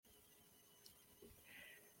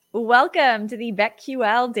Welcome to the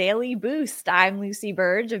BetQL Daily Boost. I'm Lucy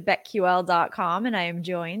Burge of BetQL.com, and I am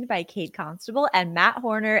joined by Kate Constable and Matt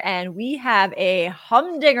Horner, and we have a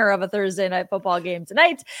humdinger of a Thursday night football game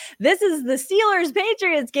tonight. This is the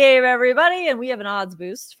Steelers-Patriots game, everybody, and we have an odds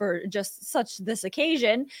boost for just such this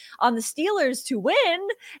occasion on the Steelers to win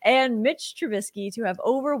and Mitch Trubisky to have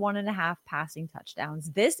over 1.5 passing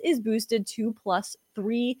touchdowns. This is boosted to plus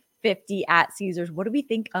 350 at Caesars. What do we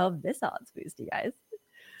think of this odds boost, you guys?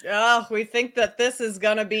 Oh, we think that this is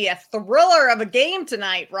going to be a thriller of a game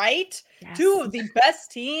tonight, right? Yes. Two of the best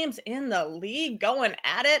teams in the league going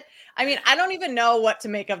at it. I mean, I don't even know what to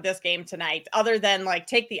make of this game tonight other than like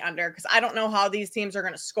take the under, because I don't know how these teams are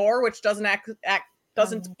going to score, which doesn't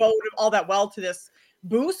bode all that well to this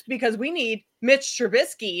boost, because we need Mitchell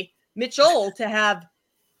to have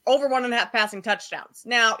over 1.5 passing touchdowns.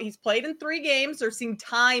 Now, he's played in 3 games or seen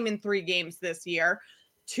time in 3 games this year.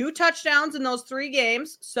 2 touchdowns in those 3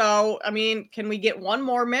 games. So, I mean, can we get one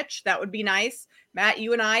more, Mitch? That would be nice. Matt,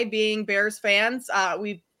 you and I being Bears fans,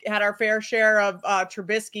 we've had our fair share of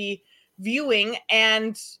Trubisky viewing,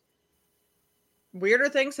 and weirder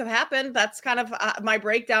things have happened. That's kind of my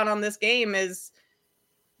breakdown on this game is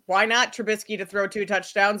why not Trubisky to throw 2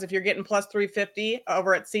 touchdowns if you're getting plus 350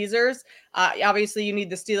 over at Caesars? Obviously, you need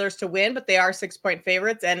the Steelers to win, but they are 6-point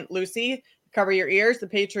favorites. And Lucy, cover your ears. The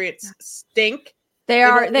Patriots stink. They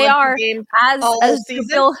are as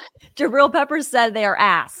Jabril Peppers said, they are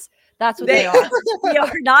ass. That's what they are. We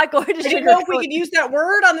are not going to. I don't know if we could use that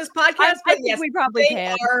word on this podcast. I think we probably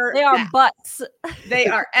can. They are butts. They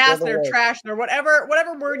are ass. They're trash. They're whatever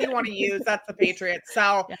word you want to use. That's the Patriots.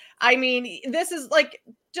 So, yeah. I mean, this is like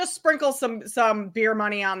just sprinkle some beer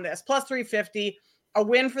money on this. Plus 350, a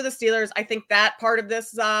win for the Steelers. I think that part of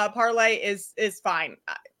this parlay is fine.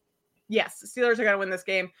 Yes, the Steelers are going to win this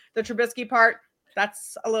game. The Trubisky part,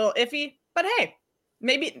 that's a little iffy, but hey,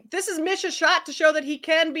 maybe this is Mitch's shot to show that he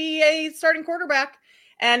can be a starting quarterback.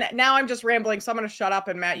 And now I'm just rambling, so I'm going to shut up,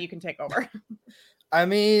 and Matt, you can take over. I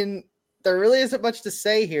mean, there really isn't much to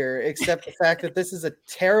say here except the fact that this is a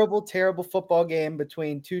terrible, terrible football game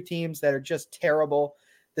between 2 teams that are just terrible.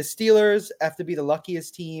 The Steelers have to be the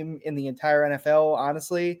luckiest team in the entire NFL,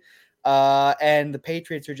 honestly. And the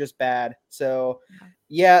Patriots are just bad. So,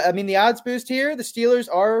 yeah, I mean, the odds boost here, the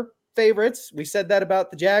Steelers are favorites. We said that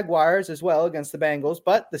about the Jaguars as well against the Bengals,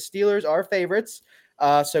 but the Steelers are favorites.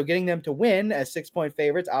 So getting them to win as 6-point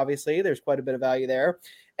favorites, obviously, there's quite a bit of value there.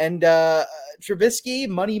 And Trubisky,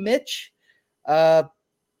 Money Mitch,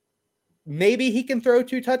 maybe he can throw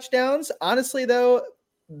 2 touchdowns. Honestly, though,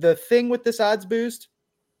 the thing with this odds boost,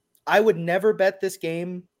 I would never bet this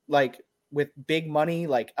game like with big money,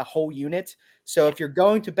 like a whole unit. So if you're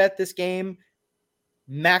going to bet this game,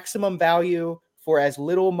 maximum value for as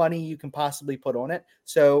little money you can possibly put on it.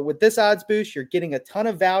 So with this odds boost, you're getting a ton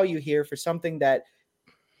of value here for something that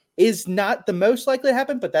is not the most likely to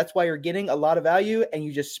happen, but that's why you're getting a lot of value, and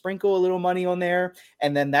you just sprinkle a little money on there.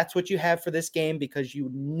 And then that's what you have for this game, because you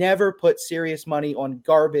never put serious money on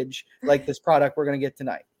garbage like this product we're going to get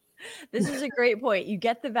tonight. This is a great point. You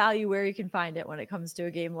get the value where you can find it when it comes to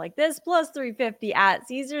a game like this. Plus 350 at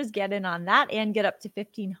Caesars. Get in on that and get up to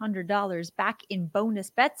 $1,500 back in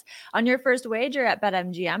bonus bets on your first wager at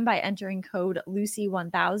BetMGM by entering code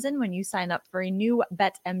Lucy1000 when you sign up for a new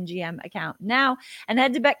BetMGM account now. And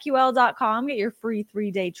head to BetQL.com, get your free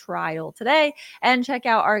 3-day trial today, and check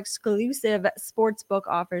out our exclusive sportsbook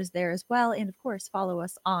offers there as well. And of course, follow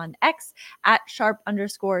us on X at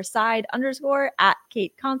 @sharp_side_ at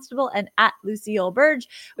Kate Constable and at Lucille Burge.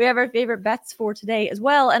 We have our favorite bets for today as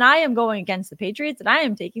well. And I am going against the Patriots, and I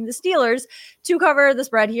am taking the Steelers to cover the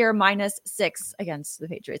spread here, -6 against the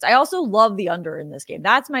Patriots. I also love the under in this game.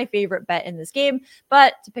 That's my favorite bet in this game.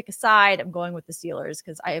 But to pick a side, I'm going with the Steelers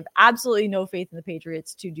because I have absolutely no faith in the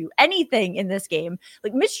Patriots to do anything in this game.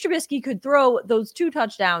 Like, Mitch Trubisky could throw those 2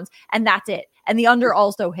 touchdowns and that's it. And the under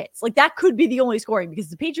also hits. Like, that could be the only scoring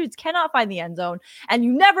because the Patriots cannot find the end zone, and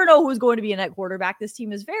you never know who's going to be a net quarterback. This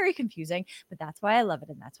team is very confusing, but that's why I love it.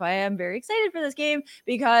 And that's why I'm very excited for this game,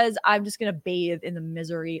 because I'm just going to bathe in the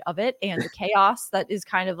misery of it and the chaos that is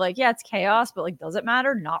kind of like, yeah, it's chaos, but like, does it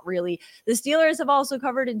matter? Not really. The Steelers have also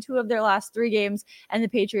covered in 2 of their last 3 games, and the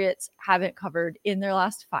Patriots haven't covered in their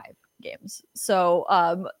last 5 games. So,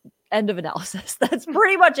 end of analysis. That's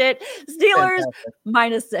pretty much it. Steelers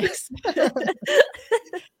 -6.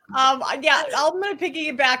 Yeah, I'm going to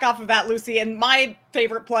piggyback off of that, Lucy. And my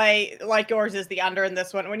favorite play, like yours, is the under in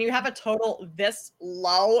this one. When you have a total this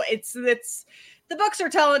low, it's the books are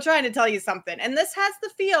trying to tell you something. And this has the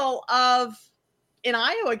feel of an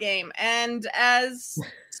Iowa game. And as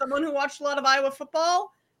someone who watched a lot of Iowa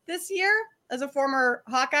football this year, as a former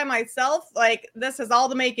Hawkeye myself, like this has all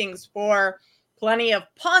the makings for plenty of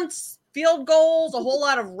punts, field goals, a whole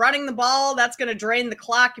lot of running the ball. That's going to drain the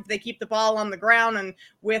clock if they keep the ball on the ground and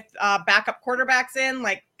with backup quarterbacks in,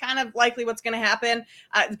 like kind of likely what's going to happen.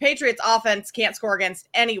 The Patriots offense can't score against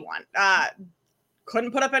anyone.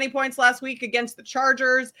 Couldn't put up any points last week against the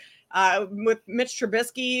Chargers. With Mitch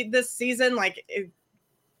Trubisky this season,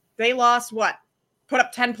 they lost put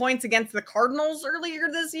up 10 points against the Cardinals earlier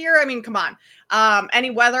this year. I mean, come on. Any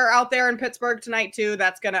weather out there in Pittsburgh tonight too,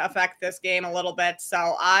 that's going to affect this game a little bit.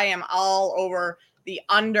 So I am all over the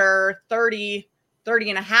under 30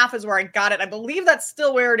 and a half is where I got it. I believe that's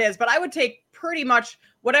still where it is, but I would take pretty much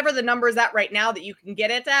whatever the number is at right now that you can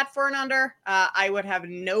get it at for an under. I would have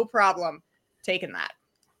no problem taking that.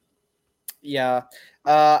 Yeah.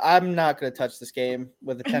 I'm not going to touch this game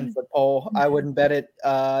with a 10-foot pole. I wouldn't bet it.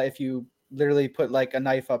 If you literally put like a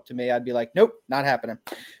knife up to me, I'd be like, nope, not happening.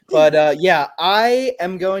 But yeah, I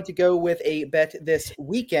am going to go with a bet this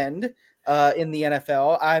weekend in the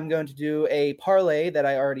NFL. I'm going to do a parlay that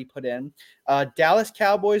I already put in. Dallas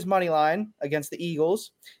Cowboys money line against the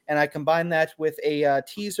Eagles. And I combined that with a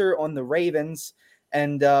teaser on the Ravens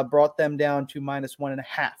and brought them down to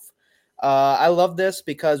 -1.5. I love this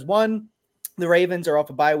because one, the Ravens are off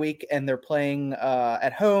a bye week and they're playing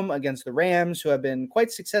at home against the Rams, who have been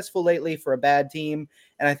quite successful lately for a bad team.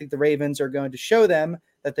 And I think the Ravens are going to show them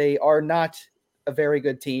that they are not a very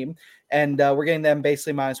good team. And we're getting them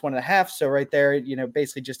basically -1.5. So right there,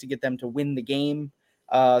 basically just to get them to win the game.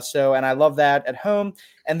 And I love that at home.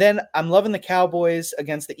 And then I'm loving the Cowboys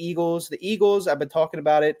against the Eagles. The Eagles, I've been talking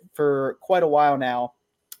about it for quite a while now.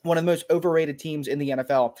 One of the most overrated teams in the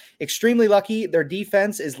NFL. Extremely lucky. Their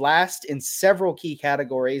defense is last in several key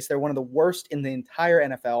categories. They're one of the worst in the entire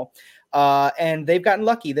NFL. And they've gotten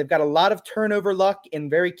lucky. They've got a lot of turnover luck in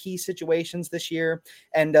very key situations this year.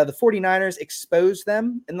 And the 49ers exposed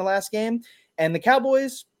them in the last game. And the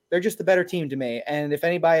Cowboys, they're just the better team to me. And if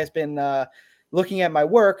anybody has been looking at my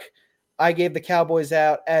work, I gave the Cowboys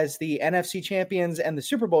out as the NFC champions and the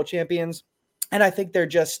Super Bowl champions. And I think they're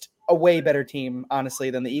just a way better team,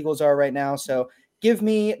 honestly, than the Eagles are right now. So give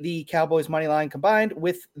me the Cowboys money line combined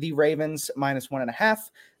with the Ravens -1.5.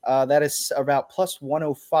 That is about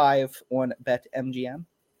 +105 on BetMGM.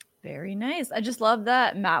 Very nice. I just love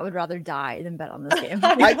that Matt would rather die than bet on this game.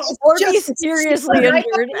 Or be seriously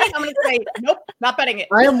injured. I'm going to say, nope, not betting it.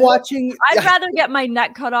 I am watching. I'd rather get my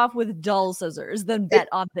neck cut off with dull scissors than bet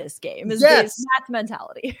on this game. Is Matt's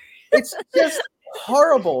mentality. It's just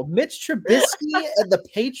horrible. Mitch Trubisky and the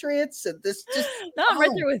Patriots. And this just I'm right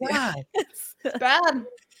there with you. It's bad.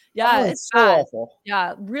 Yeah, it's so awful.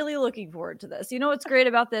 Yeah, really looking forward to this. You know what's great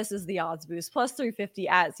about this is the odds boost +350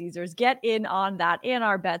 at Caesars. Get in on that and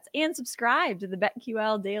our bets and subscribe to the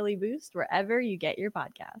BetQL Daily Boost wherever you get your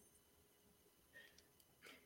podcasts.